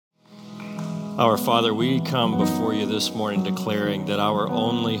Our Father, we come before you this morning declaring that our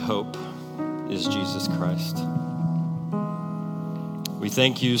only hope is Jesus Christ. We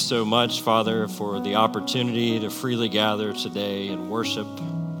thank you so much, Father, for the opportunity to freely gather today in worship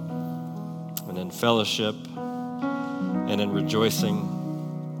and in fellowship and in rejoicing.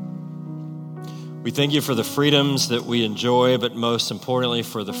 We thank you for the freedoms that we enjoy, but most importantly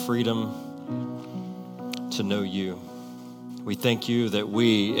for the freedom to know you. We thank you that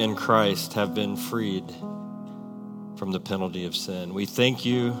we in Christ have been freed from the penalty of sin. We thank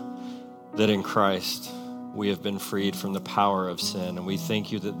you that in Christ we have been freed from the power of sin. And we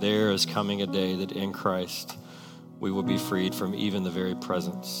thank you that there is coming a day that in Christ we will be freed from even the very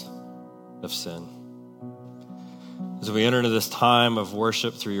presence of sin. As we enter into this time of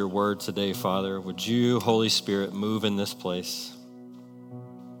worship through your word today, Father, would you, Holy Spirit, move in this place?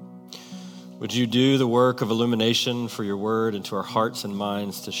 Would you do the work of illumination for your word into our hearts and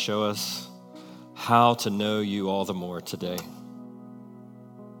minds to show us how to know you all the more today?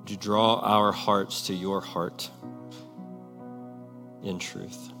 Would you draw our hearts to your heart in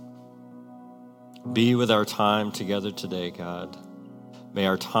truth? Be with our time together today, God. May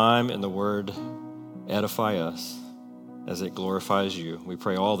our time in the word edify us as it glorifies you. We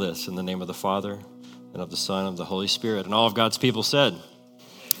pray all this in the name of the Father and of the Son and of the Holy Spirit. And all of God's people said,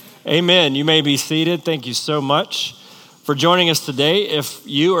 amen. You may be seated. Thank you so much for joining us today. If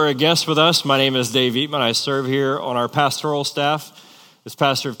you are a guest with us, my name is Dave Eatman. I serve here on our pastoral staff as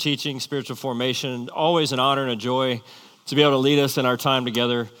pastor of teaching, spiritual formation. Always an honor and a joy to be able to lead us in our time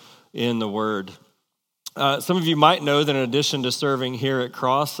together in the Word. Some of you might know that in addition to serving here at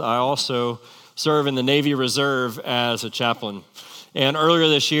Cross, I also serve in the Navy Reserve as a chaplain. And earlier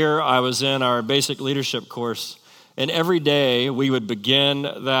this year, I was in our basic leadership course. And every day we would begin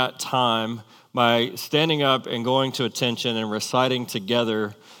that time by standing up and going to attention and reciting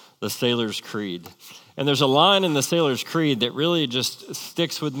together the Sailor's Creed. And there's a line in the Sailor's Creed that really just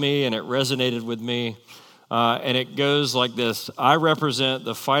sticks with me and it resonated with me. And it goes like this: I represent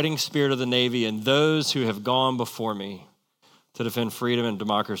the fighting spirit of the Navy and those who have gone before me to defend freedom and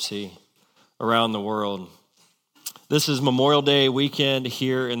democracy around the world. This is Memorial Day weekend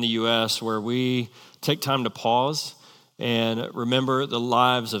here in the U.S. where we take time to pause and remember the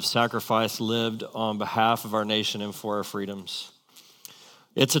lives of sacrifice lived on behalf of our nation and for our freedoms.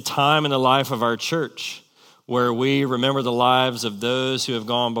 It's a time in the life of our church where we remember the lives of those who have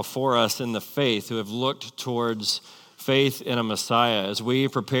gone before us in the faith, who have looked towards faith in a Messiah, as we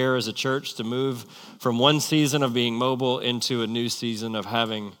prepare as a church to move from one season of being mobile into a new season of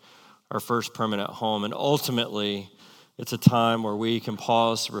having our first permanent home. And ultimately, it's a time where we can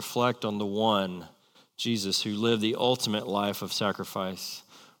pause to reflect on the one, Jesus, who lived the ultimate life of sacrifice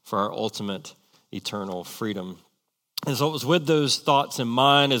for our ultimate eternal freedom. And so it was with those thoughts in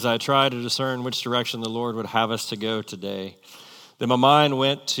mind as I tried to discern which direction the Lord would have us to go today, that my mind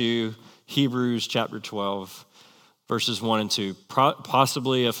went to Hebrews chapter 12, verses 1 and 2,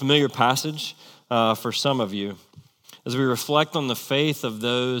 possibly a familiar passage for some of you, as we reflect on the faith of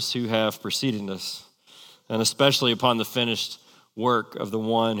those who have preceded us, and especially upon the finished work of the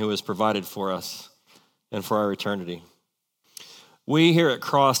one who has provided for us and for our eternity. We here at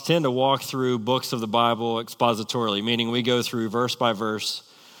Cross tend to walk through books of the Bible expositorily, meaning we go through verse by verse,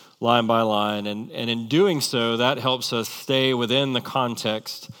 line by line, and in doing so, that helps us stay within the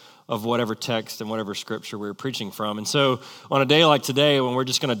context of whatever text and whatever scripture we're preaching from. And so on a day like today, when we're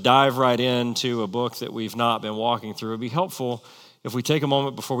just going to dive right into a book that we've not been walking through, it'd be helpful if we take a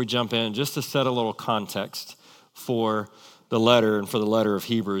moment before we jump in just to set a little context for the letter and for the letter of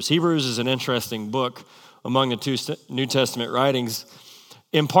Hebrews. Hebrews is an interesting book among the two New Testament writings,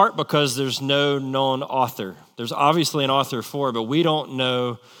 in part because there's no known author. There's obviously an author for it, but we don't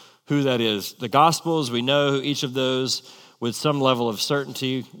know who that is. The Gospels, we know who each of those with some level of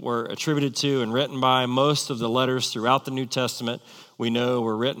certainty were attributed to and written by. Most of the letters throughout the New Testament we know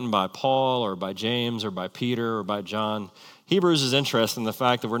were written by Paul or by James or by Peter or by John. Hebrews is interesting in the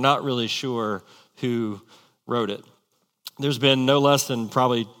fact that we're not really sure who wrote it. There's been no less than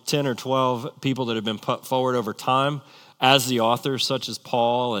probably 10 or 12 people that have been put forward over time as the authors, such as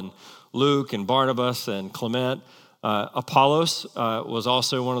Paul and Luke and Barnabas and Clement. Apollos was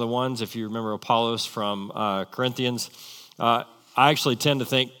also one of the ones, if you remember Apollos from Corinthians. I actually tend to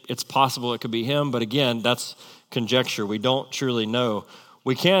think it's possible it could be him, but again, that's conjecture. We don't truly know.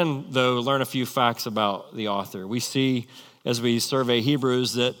 We can, though, learn a few facts about the author. We see, as we survey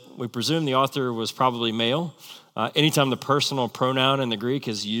Hebrews, that we presume the author was probably male. Anytime the personal pronoun in the Greek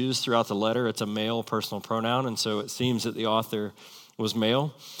is used throughout the letter, it's a male personal pronoun, and so it seems that the author was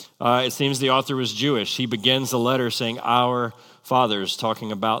male. It seems the author was Jewish. He begins the letter saying, "Our fathers,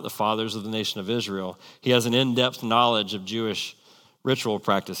 talking about the fathers of the nation of Israel. He has an in-depth knowledge of Jewish ritual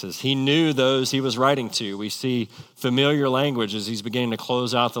practices. He knew those he was writing to. We see familiar language as he's beginning to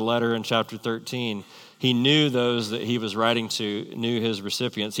close out the letter in chapter 13. He knew those that he was writing to, knew his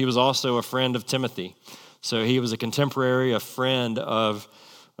recipients. He was also a friend of Timothy. So he was a contemporary, a friend of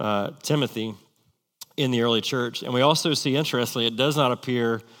Timothy in the early church. And we also see, interestingly, it does not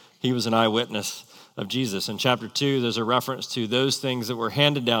appear he was an eyewitness of Jesus. In chapter 2, there's a reference to those things that were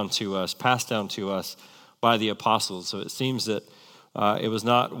handed down to us, passed down to us by the apostles. So it seems that it was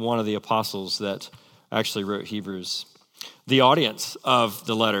not one of the apostles that actually wrote Hebrews. The audience of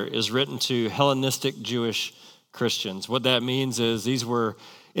the letter is written to Hellenistic Jewish Christians. What that means is these were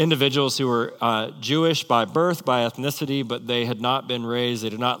individuals who were Jewish by birth, by ethnicity, but they had not been raised, they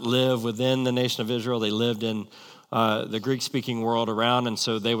did not live within the nation of Israel. They lived in the Greek-speaking world around, and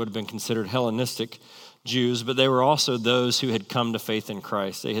so they would have been considered Hellenistic Jews, but they were also those who had come to faith in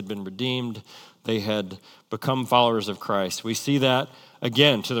Christ. They had been redeemed. They had become followers of Christ. We see that,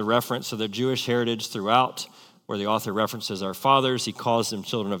 again, to the reference of their Jewish heritage throughout, where the author references our fathers. He calls them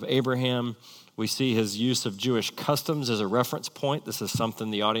children of Abraham. We see his use of Jewish customs as a reference point. This is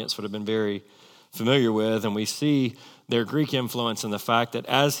something the audience would have been very familiar with. And we see their Greek influence in the fact that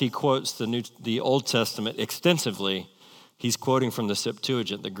as he quotes the Old Testament extensively, he's quoting from the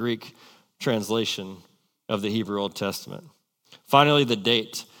Septuagint, the Greek translation of the Hebrew Old Testament. Finally, the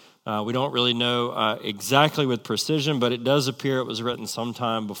date. We don't really know exactly with precision, but it does appear it was written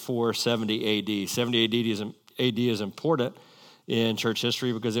sometime before 70 AD. 70 AD is important in church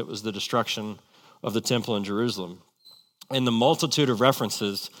history because it was the destruction of the temple in Jerusalem. And the multitude of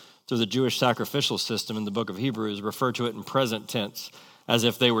references to the Jewish sacrificial system in the book of Hebrews refer to it in present tense as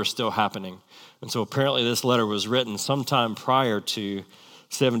if they were still happening. And so apparently this letter was written sometime prior to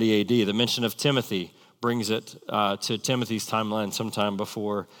 70 AD. The mention of Timothy brings it to Timothy's timeline sometime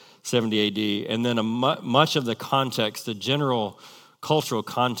before 70 AD. And then much of the context, the general cultural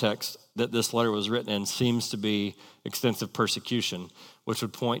context that this letter was written in seems to be extensive persecution, which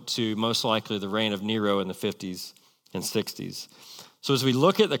would point to most likely the reign of Nero in the 50s and 60s. So as we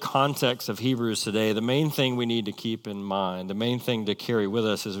look at the context of Hebrews today, the main thing we need to keep in mind, the main thing to carry with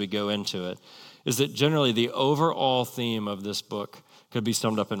us as we go into it, is that generally the overall theme of this book could be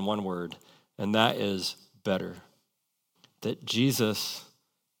summed up in one word, and that is better. That Jesus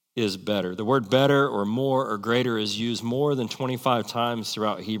is better. The word better or more or greater is used more than 25 times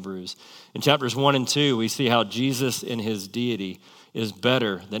throughout Hebrews. In chapters 1 and 2, we see how Jesus in his deity is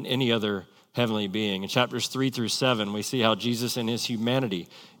better than any other heavenly being. In chapters 3 through 7, we see how Jesus in his humanity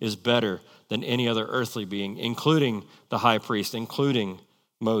is better than any other earthly being, including the high priest, including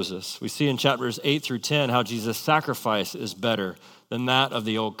Moses. We see in chapters 8 through 10 how Jesus' sacrifice is better than that of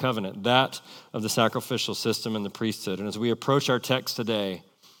the old covenant, that of the sacrificial system and the priesthood. And as we approach our text today,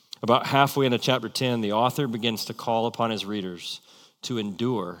 about halfway into chapter 10, the author begins to call upon his readers to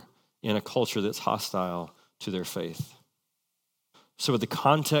endure in a culture that's hostile to their faith. So with the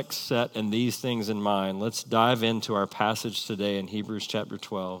context set and these things in mind, let's dive into our passage today in Hebrews chapter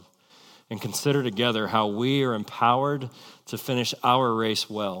 12 and consider together how we are empowered to finish our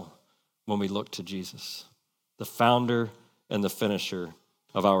race well when we look to Jesus, the founder and the finisher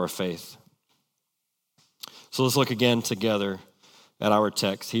of our faith. So let's look again together at our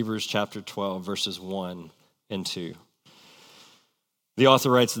text, Hebrews chapter 12, verses 1 and 2. The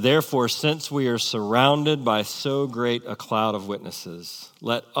author writes, "Therefore, since we are surrounded by so great a cloud of witnesses,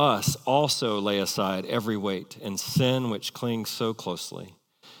 let us also lay aside every weight and sin which clings so closely,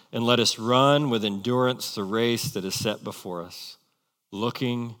 and let us run with endurance the race that is set before us,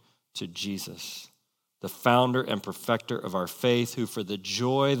 looking to Jesus, the founder and perfecter of our faith, who for the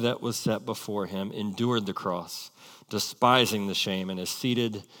joy that was set before him endured the cross, despising the shame, and is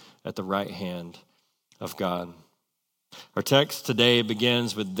seated at the right hand of God." Our text today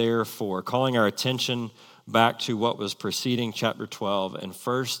begins with therefore, calling our attention back to what was preceding chapter 12, and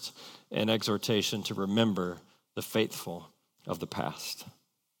first an exhortation to remember the faithful of the past.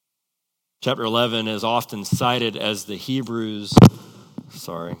 Chapter 11 is often cited as the Hebrews,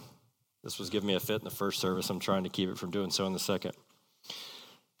 this was giving me a fit in the first service. I'm trying to keep it from doing so in the second.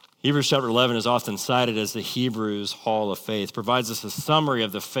 Hebrews chapter 11 is often cited as the Hebrews Hall of Faith, provides us a summary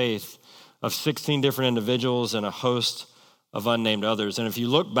of the faith of 16 different individuals and a host of unnamed others. And if you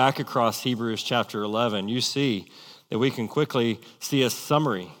look back across Hebrews chapter 11, you see that we can quickly see a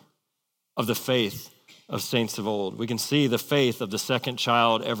summary of the faith of saints of old. We can see the faith of the second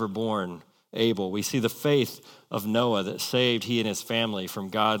child ever born, Abel. We see the faith of Noah that saved he and his family from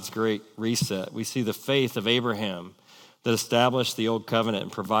God's great reset. We see the faith of Abraham that established the old covenant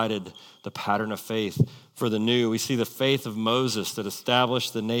and provided the pattern of faith for the new. We see the faith of Moses that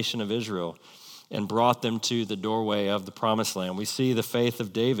established the nation of Israel and brought them to the doorway of the promised land. We see the faith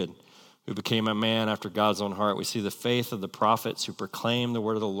of David, who became a man after God's own heart. We see the faith of the prophets who proclaimed the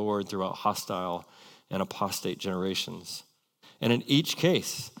word of the Lord throughout hostile and apostate generations. And in each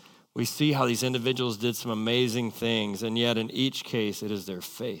case, we see how these individuals did some amazing things, and yet in each case, it is their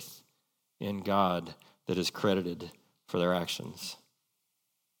faith in God that is credited for their actions.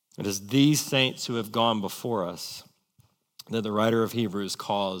 It is these saints who have gone before us that the writer of Hebrews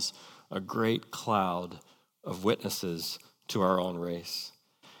calls a great cloud of witnesses to our own race.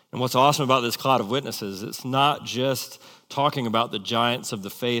 And what's awesome about this cloud of witnesses, it's not just talking about the giants of the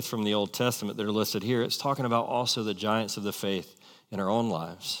faith from the Old Testament that are listed here. It's talking about also the giants of the faith in our own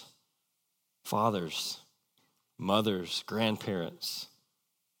lives. Fathers, mothers, grandparents,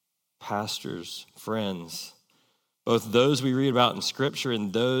 pastors, friends, both those we read about in Scripture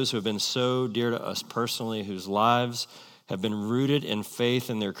and those who have been so dear to us personally, whose lives have been rooted in faith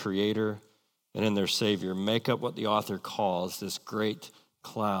in their Creator and in their Savior, make up what the author calls this great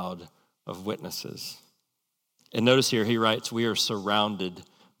cloud of witnesses. And notice here, he writes, we are surrounded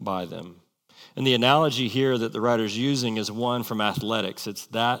by them. And the analogy here that the writer's using is one from athletics. It's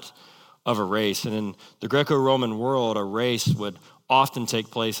that of a race. And in the Greco-Roman world, a race would often take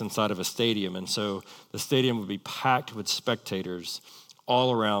place inside of a stadium. And so the stadium would be packed with spectators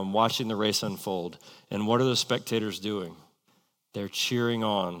all around watching the race unfold. And what are the spectators doing? They're cheering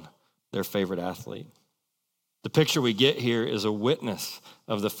on their favorite athlete. The picture we get here is a witness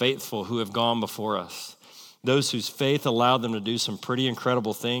of the faithful who have gone before us. Those whose faith allowed them to do some pretty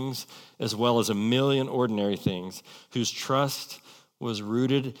incredible things, as well as a million ordinary things, whose trust was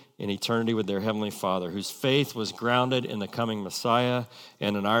rooted in eternity with their Heavenly Father, whose faith was grounded in the coming Messiah,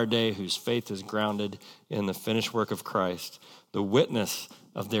 and in our day, whose faith is grounded in the finished work of Christ. The witness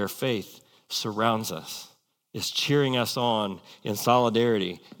of their faith surrounds us, is cheering us on in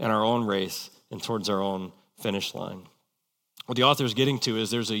solidarity in our own race and towards our own finish line. What the author is getting to is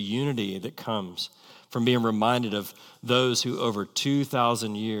there's a unity that comes from being reminded of those who over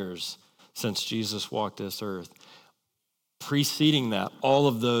 2,000 years since Jesus walked this earth, preceding that, all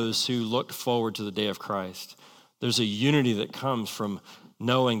of those who looked forward to the day of Christ. There's a unity that comes from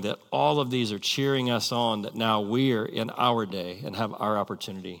knowing that all of these are cheering us on, that now we are in our day and have our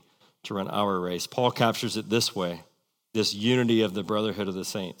opportunity to run our race. Paul captures it this way, this unity of the brotherhood of the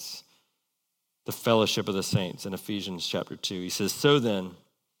saints, the fellowship of the saints in Ephesians chapter 2. He says, so then,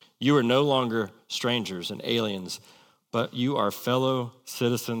 you are no longer strangers and aliens, but you are fellow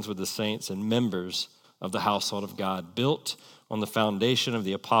citizens with the saints and members of the household of God, built on the foundation of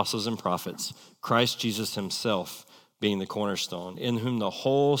the apostles and prophets, Christ Jesus himself being the cornerstone, in whom the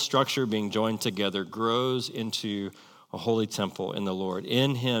whole structure being joined together grows into a holy temple in the Lord.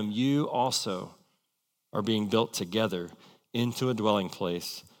 In him you also are being built together into a dwelling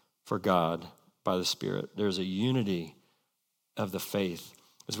place for God by the Spirit. There's a unity of the faith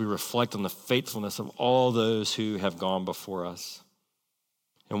as we reflect on the faithfulness of all those who have gone before us.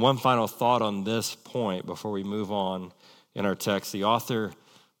 And one final thought on this point before we move on in our text. The author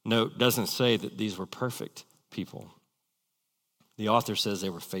note doesn't say that these were perfect people. The author says they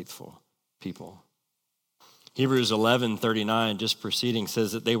were faithful people. Hebrews 11:39, just preceding,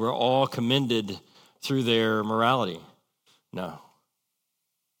 says that they were all commended through their morality. No.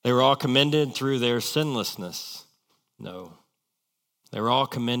 They were all commended through their sinlessness. No. They were all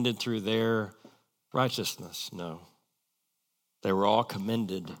commended through their righteousness. No. They were all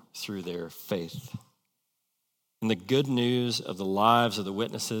commended through their faith. And the good news of the lives of the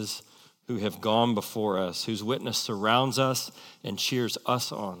witnesses who have gone before us, whose witness surrounds us and cheers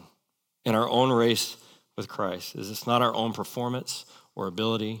us on in our own race with Christ, is it's not our own performance or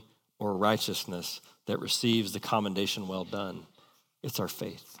ability or righteousness that receives the commendation well done. It's our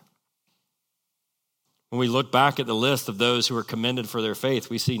faith. When we look back at the list of those who were commended for their faith,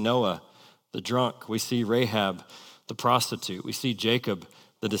 we see Noah, the drunk. We see Rahab, the prostitute. We see Jacob,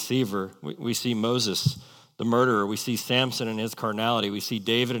 the deceiver. We see Moses, the murderer. We see Samson and his carnality. We see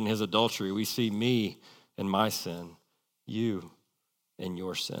David and his adultery. We see me and my sin, you and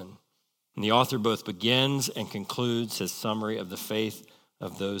your sin. And the author both begins and concludes his summary of the faith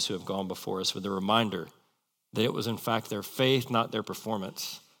of those who have gone before us with a reminder that it was in fact their faith, not their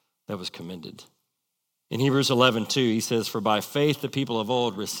performance, that was commended. In Hebrews 11:2, he says, for by faith the people of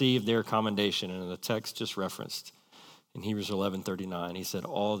old received their commendation. And in the text just referenced, in Hebrews 11:39, he said,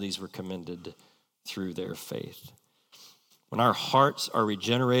 all these were commended through their faith. When our hearts are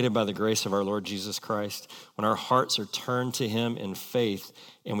regenerated by the grace of our Lord Jesus Christ, when our hearts are turned to him in faith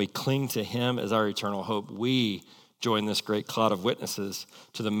and we cling to him as our eternal hope, we join this great cloud of witnesses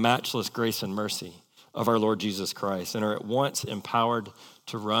to the matchless grace and mercy of our Lord Jesus Christ and are at once empowered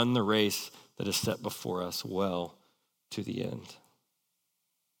to run the race that is set before us well to the end.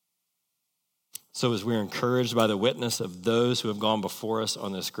 So as we're encouraged by the witness of those who have gone before us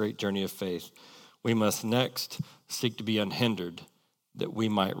on this great journey of faith, we must next seek to be unhindered that we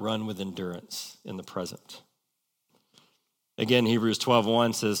might run with endurance in the present. Again, Hebrews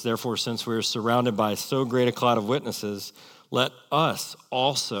 12:1 says, therefore, since we are surrounded by so great a cloud of witnesses, let us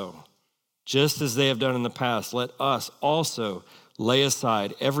also, just as they have done in the past, let us also lay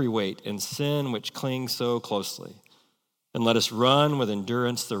aside every weight and sin which clings so closely, and let us run with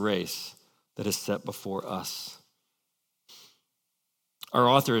endurance the race that is set before us. Our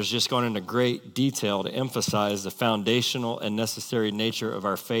author has just gone into great detail to emphasize the foundational and necessary nature of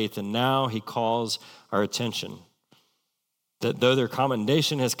our faith, and now he calls our attention that though their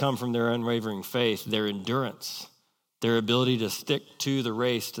commendation has come from their unwavering faith, their endurance, their ability to stick to the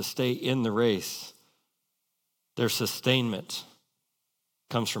race, to stay in the race, their sustainment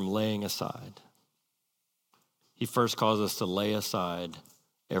comes from laying aside. He first calls us to lay aside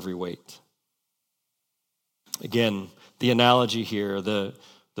every weight. Again, the analogy here, the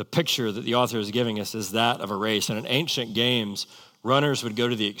picture that the author is giving us is that of a race. And in ancient games, runners would go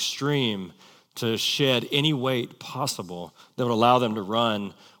to the extreme to shed any weight possible that would allow them to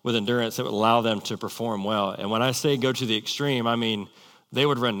run with endurance, that would allow them to perform well. And when I say go to the extreme, I mean they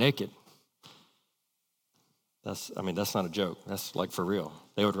would run naked. That's not a joke. That's like for real.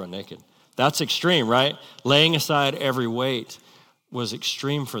 They would run naked. That's extreme, right? Laying aside every weight was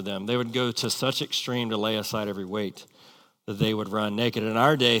extreme for them. They would go to such extreme to lay aside every weight that they would run naked. In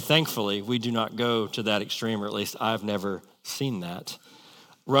our day, thankfully, we do not go to that extreme, or at least I've never seen that.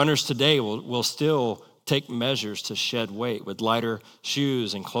 Runners today will still take measures to shed weight with lighter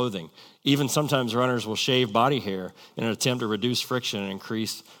shoes and clothing. Even sometimes runners will shave body hair in an attempt to reduce friction and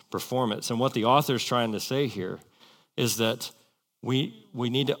increase performance. And what the author is trying to say here is that we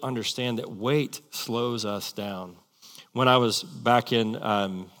need to understand that weight slows us down. When I was back in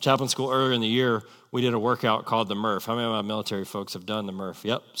chaplain school earlier in the year, we did a workout called the Murph. How many of my military folks have done the Murph?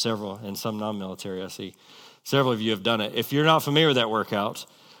 Yep, several, and some non-military, I see. Several of you have done it. If you're not familiar with that workout,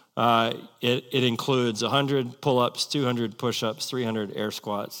 it includes 100 pull-ups, 200 push-ups, 300 air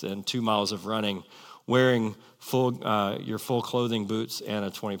squats, and 2 miles of running, wearing your full clothing, boots, and a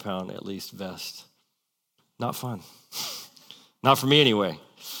 20-pound at least vest. Not fun. Not for me anyway.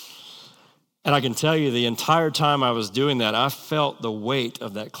 And I can tell you the entire time I was doing that, I felt the weight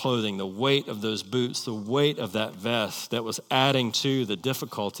of that clothing, the weight of those boots, the weight of that vest that was adding to the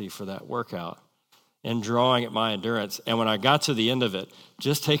difficulty for that workout and drawing at my endurance. And when I got to the end of it,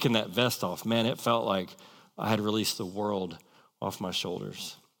 just taking that vest off, man, it felt like I had released the world off my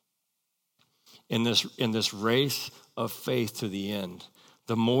shoulders. In this race of faith to the end,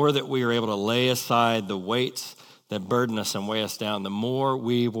 the more that we are able to lay aside the weights that burden us and weigh us down, the more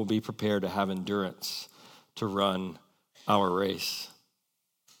we will be prepared to have endurance to run our race.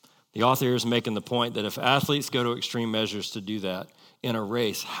 The author is making the point that if athletes go to extreme measures to do that in a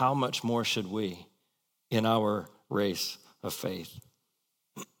race, how much more should we in our race of faith?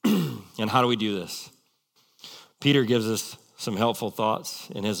 And how do we do this? Peter gives us some helpful thoughts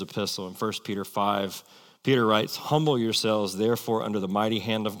in his epistle. In 1 Peter 5, Peter writes, humble yourselves, therefore, under the mighty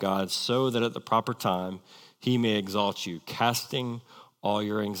hand of God, so that at the proper time he may exalt you, casting all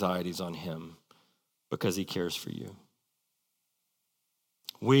your anxieties on him because he cares for you.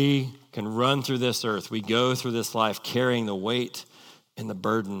 We can run through this earth. We go through this life carrying the weight and the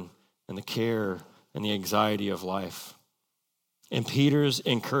burden and the care and the anxiety of life. And Peter's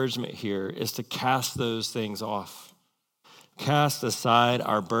encouragement here is to cast those things off. Cast aside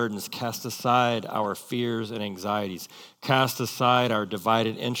our burdens, cast aside our fears and anxieties, cast aside our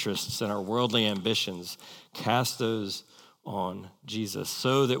divided interests and our worldly ambitions. Cast those on Jesus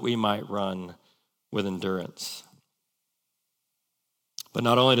so that we might run with endurance. But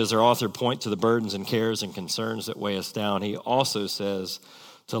not only does our author point to the burdens and cares and concerns that weigh us down, he also says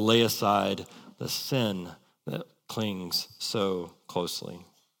to lay aside the sin that clings so closely.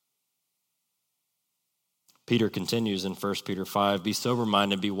 Peter continues in 1 Peter 5, be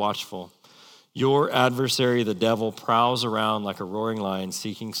sober-minded, be watchful. Your adversary, the devil, prowls around like a roaring lion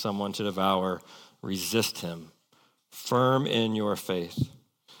seeking someone to devour. Resist him, firm in your faith,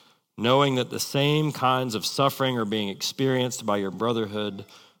 knowing that the same kinds of suffering are being experienced by your brotherhood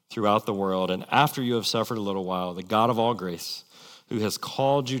throughout the world. And after you have suffered a little while, the God of all grace, who has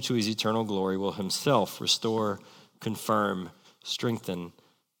called you to his eternal glory, will himself restore, confirm, strengthen,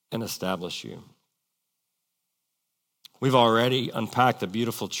 and establish you. We've already unpacked the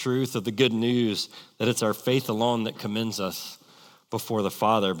beautiful truth of the good news that it's our faith alone that commends us before the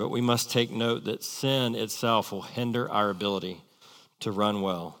Father, but we must take note that sin itself will hinder our ability to run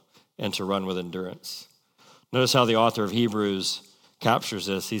well and to run with endurance. Notice how the author of Hebrews captures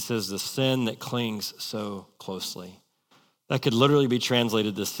this. He says, the sin that clings so closely. That could literally be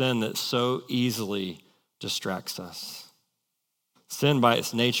translated the sin that so easily distracts us. Sin by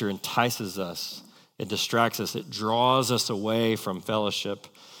its nature entices us. It distracts us. It draws us away from fellowship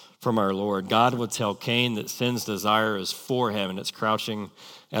from our Lord. God would tell Cain that sin's desire is for him and it's crouching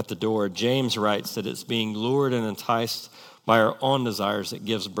at the door. James writes that it's being lured and enticed by our own desires that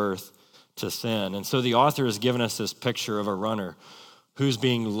gives birth to sin. And so the author has given us this picture of a runner who's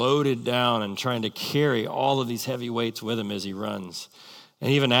being loaded down and trying to carry all of these heavy weights with him as he runs.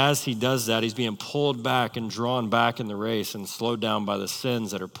 And even as he does that, he's being pulled back and drawn back in the race and slowed down by the sins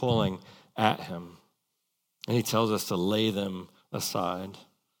that are pulling at him. And he tells us to lay them aside.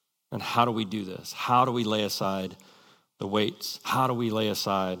 And how do we do this? How do we lay aside the weights? How do we lay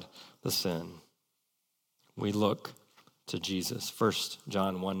aside the sin? We look to Jesus. 1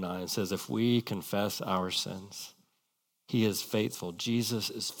 John 1:9 says, if we confess our sins, he is faithful. Jesus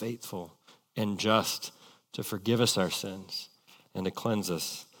is faithful and just to forgive us our sins and to cleanse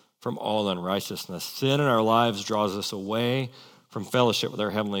us from all unrighteousness. Sin in our lives draws us away from fellowship with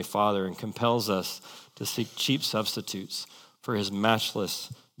our Heavenly Father and compels us to seek cheap substitutes for his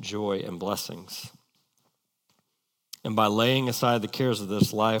matchless joy and blessings. And by laying aside the cares of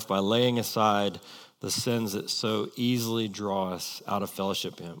this life, by laying aside the sins that so easily draw us out of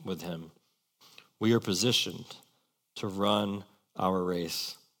fellowship with him, we are positioned to run our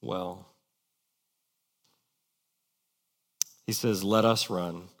race well. He says, let us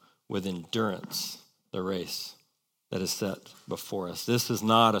run with endurance the race that is set before us. This is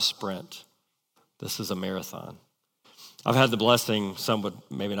not a sprint. This is a marathon. I've had the blessing, some would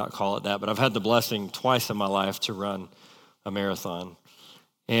maybe not call it that, but I've had the blessing twice in my life to run a marathon.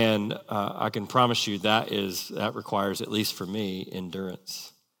 And I can promise you that requires, at least for me,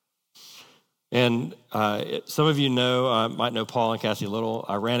 endurance. And some of you might know Paul and Kathy Little.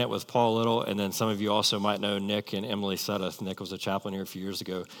 I ran it with Paul Little, and then some of you also might know Nick and Emily Suddeth. Nick was a chaplain here a few years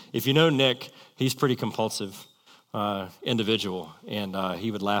ago. If you know Nick, he's a pretty compulsive individual, and he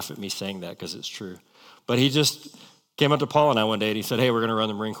would laugh at me saying that because it's true. But he just came up to Paul and I one day and he said, hey, we're going to run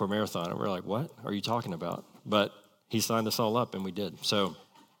the Marine Corps Marathon. And we're like, what are you talking about? But he signed us all up and we did. So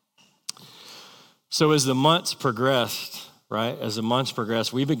as the months progressed, right,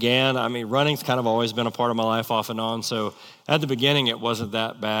 we began, running's kind of always been a part of my life off and on. So at the beginning, it wasn't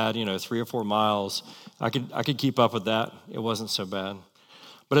that bad, 3 or 4 miles. I could keep up with that. It wasn't so bad.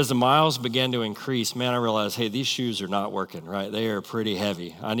 But as the miles began to increase, I realized, hey, these shoes are not working, right? They are pretty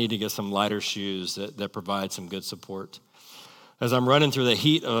heavy. I need to get some lighter shoes that provide some good support. As I'm running through the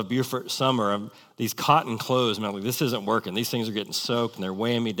heat of a Beaufort summer, these cotton clothes, I'm like, this isn't working. These things are getting soaked and they're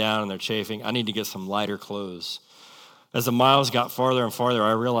weighing me down and they're chafing. I need to get some lighter clothes. As the miles got farther and farther,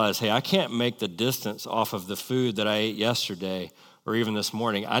 I realized, hey, I can't make the distance off of the food that I ate yesterday or even this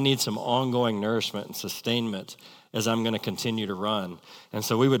morning. I need some ongoing nourishment and sustainment as I'm going to continue to run. And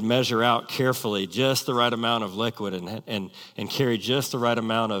so we would measure out carefully just the right amount of liquid and carry just the right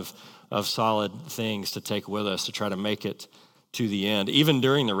amount of solid things to take with us to try to make it to the end. Even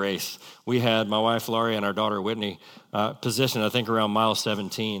during the race, we had my wife Laurie and our daughter Whitney positioned, I think, around mile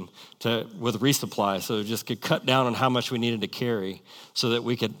 17 with resupply, so just could cut down on how much we needed to carry so that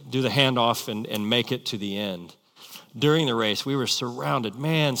we could do the handoff and make it to the end. During the race, we were surrounded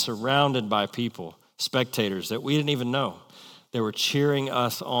by people, spectators that we didn't even know. They were cheering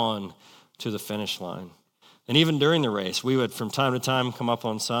us on to the finish line. And even during the race, we would from time to time come up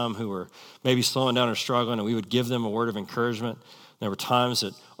on some who were maybe slowing down or struggling, and we would give them a word of encouragement. There were times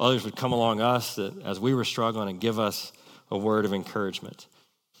that others would come along us that as we were struggling and give us a word of encouragement.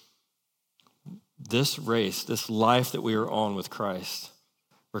 This race, this life that we are on with Christ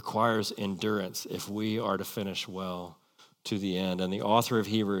requires endurance if we are to finish well to the end. And the author of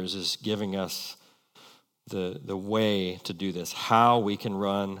Hebrews is giving us the way to do this, how we can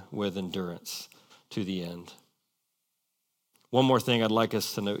run with endurance to the end. One more thing I'd like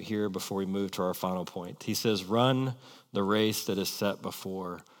us to note here before we move to our final point. He says, run the race that is set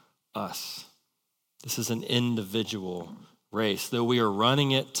before us. This is an individual race. Though we are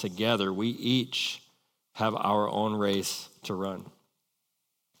running it together, we each have our own race to run.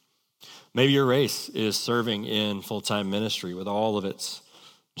 Maybe your race is serving in full-time ministry with all of its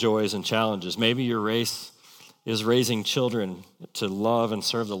joys and challenges. Maybe your race is raising children to love and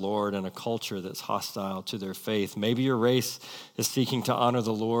serve the Lord in a culture that's hostile to their faith. Maybe your race is seeking to honor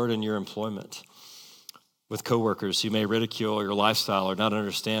the Lord in your employment. with coworkers who may ridicule your lifestyle or not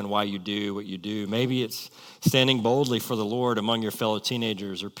understand why you do what you do. Maybe it's standing boldly for the Lord among your fellow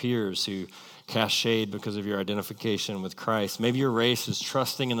teenagers or peers who cast shade because of your identification with Christ. Maybe your race is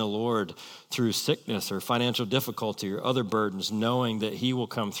trusting in the Lord through sickness or financial difficulty or other burdens, knowing that he will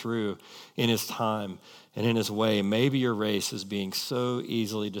come through in his time and in his way. Maybe your race is being so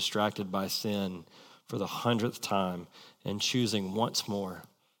easily distracted by sin for the 100th time and choosing once more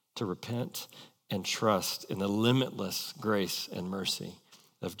to repent and trust in the limitless grace and mercy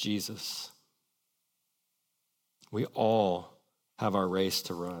of Jesus. We all have our race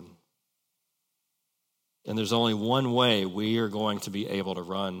to run. And there's only one way we are going to be able to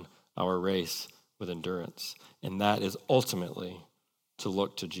run our race with endurance, and that is ultimately to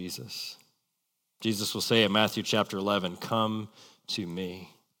look to Jesus. Jesus will say in Matthew chapter 11, "Come to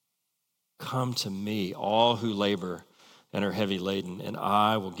me. Come to me, all who labor and are heavy laden, and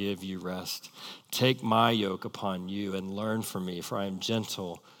I will give you rest. Take my yoke upon you and learn from me, for I am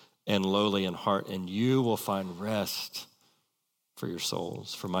gentle and lowly in heart, and you will find rest for your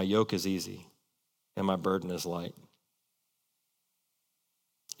souls. For my yoke is easy and my burden is light."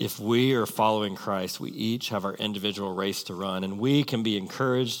 If we are following Christ, we each have our individual race to run, and we can be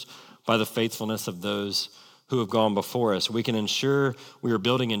encouraged by the faithfulness of those who have gone before us. We can ensure we are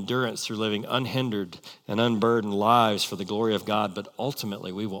building endurance through living unhindered and unburdened lives for the glory of God, but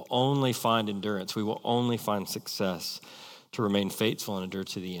ultimately we will only find endurance, we will only find success to remain faithful and endure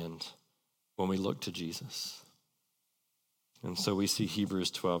to the end when we look to Jesus. And so we see Hebrews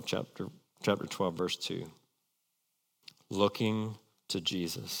 12, chapter 12, verse 2. Looking to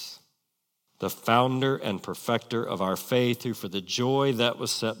Jesus, the founder and perfecter of our faith, who for the joy that was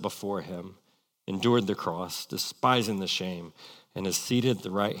set before him endured the cross, despising the shame, and is seated at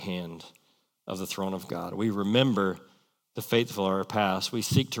the right hand of the throne of God. We remember the faithful of our past. We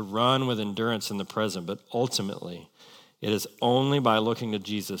seek to run with endurance in the present, but ultimately, it is only by looking to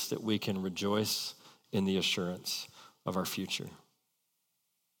Jesus that we can rejoice in the assurance of our future.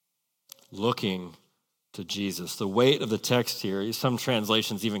 Looking to Jesus. The weight of the text here, some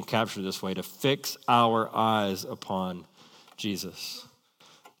translations even capture this way, to fix our eyes upon Jesus,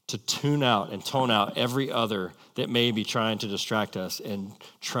 to tune out and tone out every other that may be trying to distract us and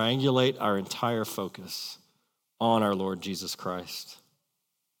triangulate our entire focus on our Lord Jesus Christ.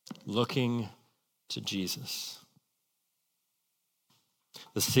 Looking to Jesus.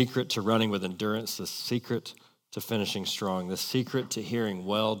 The secret to running with endurance, the secret to finishing strong, the secret to hearing,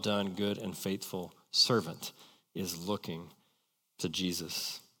 "Well done, good and faithful servant," is looking to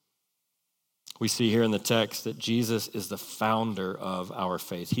Jesus. We see here in the text that Jesus is the founder of our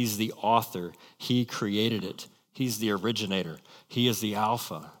faith. He's the author. He created it. He's the originator. He is the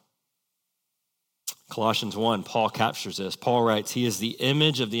Alpha. Colossians 1, Paul captures this. Paul writes, "He is the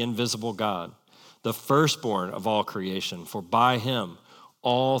image of the invisible God, the firstborn of all creation. For by him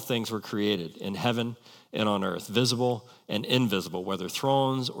all things were created in heaven and on earth, visible and invisible, whether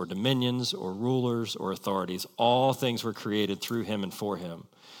thrones or dominions or rulers or authorities. All things were created through him and for him.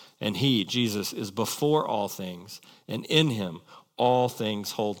 And he, Jesus, is before all things, and in him all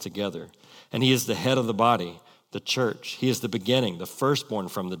things hold together. And he is the head of the body, the church. He is the beginning, the firstborn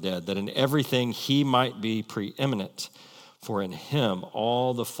from the dead, that in everything he might be preeminent. For in him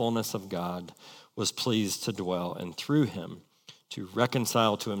all the fullness of God was pleased to dwell, and through him to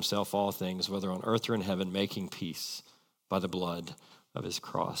reconcile to himself all things, whether on earth or in heaven, making peace by the blood of his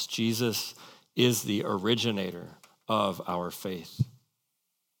cross." Jesus is the originator of our faith.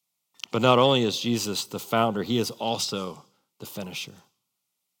 But not only is Jesus the founder, he is also the finisher.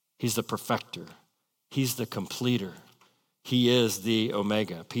 He's the perfecter. He's the completer. He is the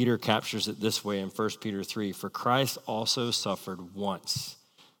Omega. Peter captures it this way in 1 Peter 3, "For Christ also suffered once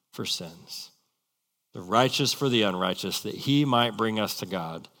for sins, the righteous for the unrighteous, that he might bring us to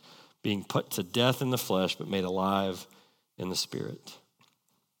God, being put to death in the flesh, but made alive in the spirit."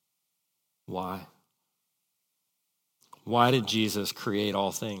 Why? Why did Jesus create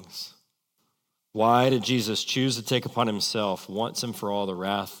all things? Why did Jesus choose to take upon himself once and for all the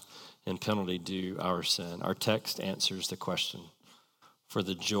wrath and penalty due our sin? Our text answers the question: for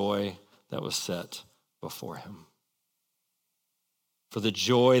the joy that was set before him. For the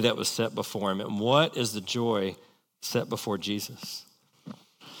joy that was set before him. And what is the joy set before Jesus?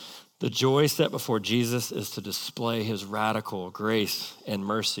 The joy set before Jesus is to display his radical grace and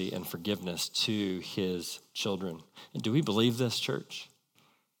mercy and forgiveness to his children. And do we believe this, church?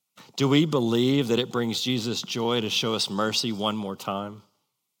 Do we believe that it brings Jesus joy to show us mercy one more time,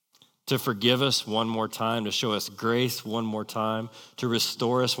 to forgive us one more time, to show us grace one more time, to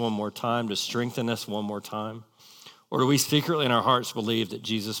restore us one more time, to strengthen us one more time? Or do we secretly in our hearts believe that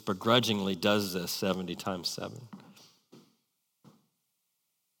Jesus begrudgingly does this 70 times 7?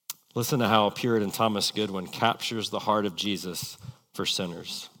 Listen to how Puritan Thomas Goodwin captures the heart of Jesus for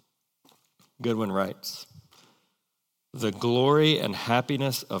sinners. Goodwin writes, "The glory and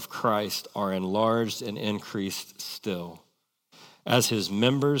happiness of Christ are enlarged and increased still, as his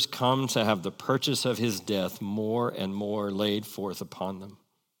members come to have the purchase of his death more and more laid forth upon them.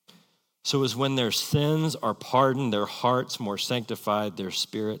 So as when their sins are pardoned, their hearts more sanctified, their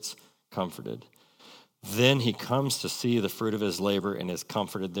spirits comforted. Then he comes to see the fruit of his labor and is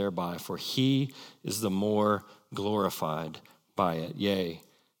comforted thereby, for he is the more glorified by it. Yea,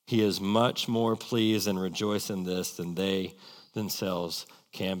 he is much more pleased and rejoice in this than they themselves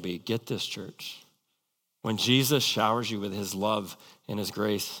can be." Get this, church. When Jesus showers you with his love and his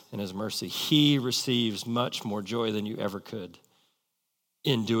grace and his mercy, he receives much more joy than you ever could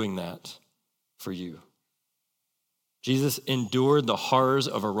in doing that for you. Jesus endured the horrors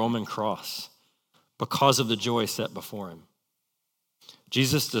of a Roman cross because of the joy set before him.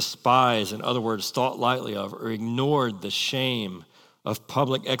 Jesus despised, in other words, thought lightly of or ignored the shame of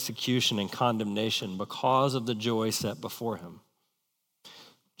public execution and condemnation because of the joy set before him.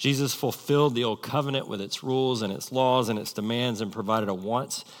 Jesus fulfilled the old covenant with its rules and its laws and its demands and provided a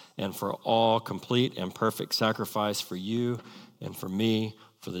once and for all complete and perfect sacrifice for you and for me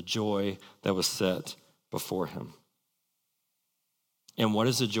for the joy that was set before him. And what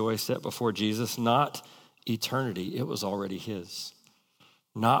is the joy set before Jesus? Not eternity, it was already his.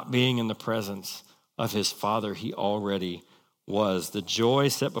 Not being in the presence of his Father, he already was. The joy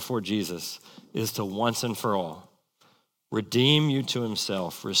set before Jesus is to once and for all redeem you to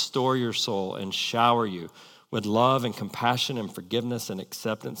himself, restore your soul, and shower you with love and compassion and forgiveness and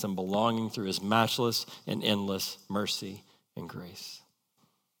acceptance and belonging through his matchless and endless mercy and grace.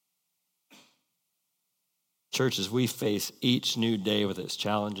 Church, as we face each new day with its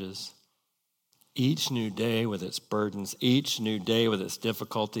challenges, each new day with its burdens, each new day with its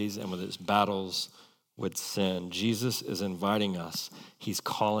difficulties and with its battles with sin, Jesus is inviting us. He's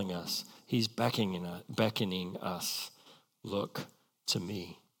calling us. He's beckoning us. Look to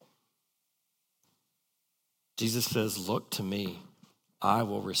me. Jesus says, look to me. I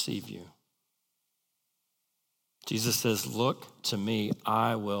will receive you. Jesus says, look to me.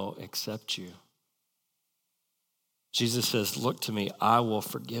 I will accept you. Jesus says, look to me. I will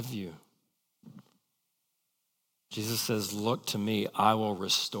forgive you. Jesus says, look to me. I will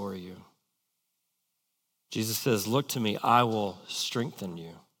restore you. Jesus says, look to me. I will strengthen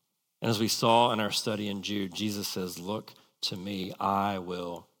you. And as we saw in our study in Jude, Jesus says, look to me, I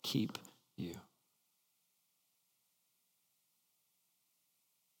will keep you.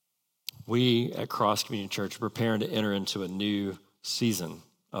 We at Cross Community Church are preparing to enter into a new season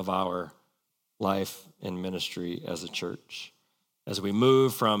of our life and ministry as a church. As we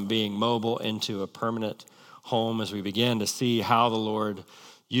move from being mobile into a permanent home, as we begin to see how the Lord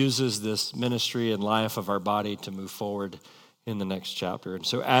uses this ministry and life of our body to move forward in the next chapter. And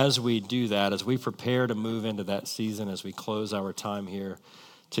so as we do that, as we prepare to move into that season, as we close our time here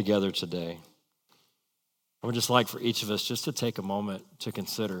together today, I would just like for each of us just to take a moment to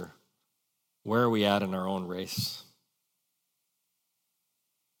consider, where are we at in our own race?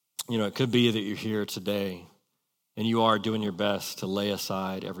 You know, it could be that you're here today and you are doing your best to lay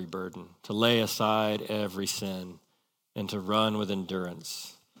aside every burden, to lay aside every sin, and to run with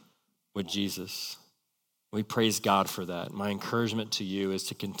endurance with Jesus. We praise God for that. My encouragement to you is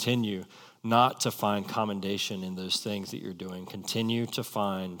to continue not to find commendation in those things that you're doing. Continue to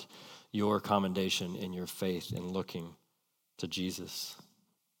find your commendation in your faith and looking to Jesus.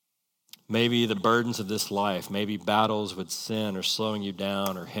 Maybe the burdens of this life, maybe battles with sin are slowing you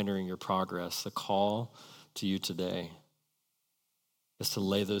down or hindering your progress. The call to you today is to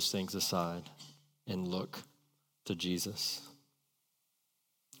lay those things aside and look to Jesus.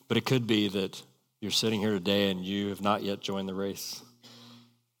 But it could be that you're sitting here today and you have not yet joined the race.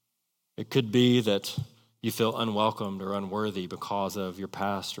 It could be that you feel unwelcomed or unworthy because of your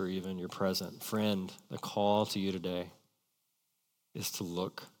past or even your present. Friend, the call to you today is to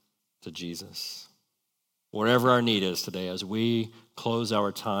look to Jesus. Whatever our need is today, as we close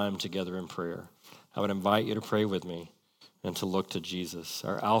our time together in prayer, I would invite you to pray with me and to look to Jesus,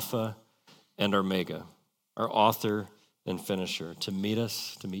 our Alpha and our Omega, our author and finisher, to meet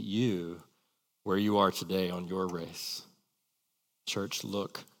us, to meet you where you are today on your race. Church,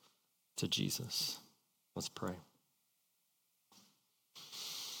 look to Jesus. Let's pray.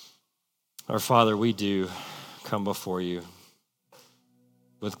 Our Father, we do come before you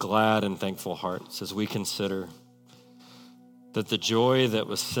with glad and thankful hearts as we consider that the joy that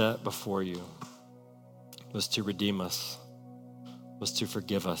was set before you was to redeem us, was to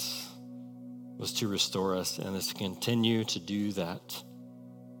forgive us, was to restore us, and is to continue to do that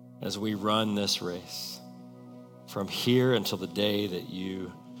as we run this race from here until the day that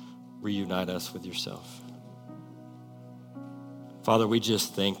you reunite us with yourself. Father, we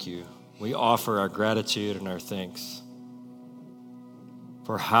just thank you. We offer our gratitude and our thanks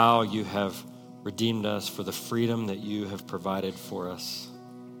for how you have redeemed us, for the freedom that you have provided for us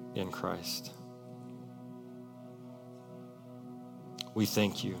in Christ. We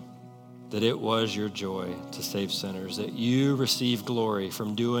thank you that it was your joy to save sinners, that you receive glory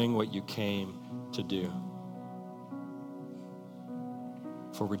from doing what you came to do,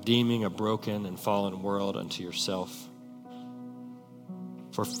 for redeeming a broken and fallen world unto yourself,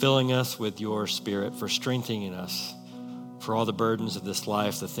 for filling us with your Spirit, for strengthening us for all the burdens of this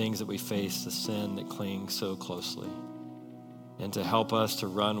life, the things that we face, the sin that clings so closely, and to help us to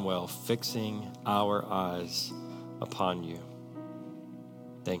run well, fixing our eyes upon you.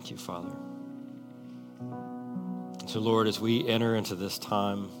 Thank you, Father. So, Lord, as we enter into this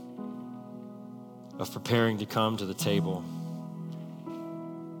time of preparing to come to the table,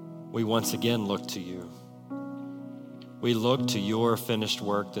 we once again look to you. We look to your finished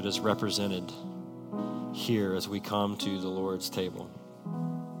work that is represented here as we come to the Lord's table.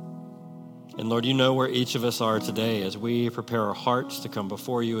 And Lord, you know where each of us are today as we prepare our hearts to come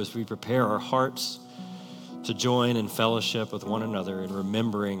before you, as we prepare our hearts to join in fellowship with one another in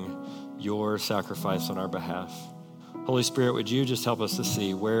remembering your sacrifice on our behalf. Holy Spirit, would you just help us to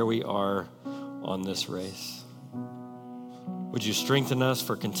see where we are on this race? Would you strengthen us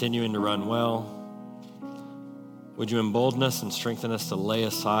for continuing to run well? Would you embolden us and strengthen us to lay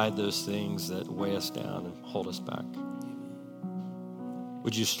aside those things that weigh us down and hold us back?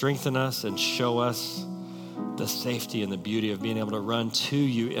 Would you strengthen us and show us the safety and the beauty of being able to run to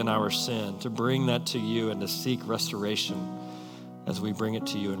you in our sin, to bring that to you and to seek restoration as we bring it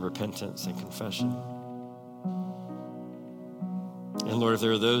to you in repentance and confession? And Lord, if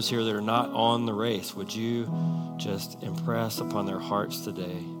there are those here that are not on the race, would you just impress upon their hearts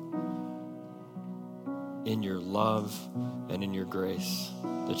today, in your love and in your grace,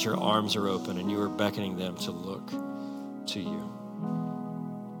 that your arms are open and you are beckoning them to look to you.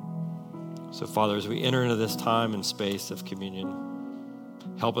 So, Father, as we enter into this time and space of communion,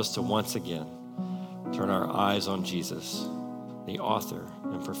 help us to once again turn our eyes on Jesus, the author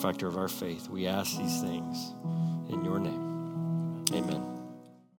and perfecter of our faith. We ask these things in your name. Amen.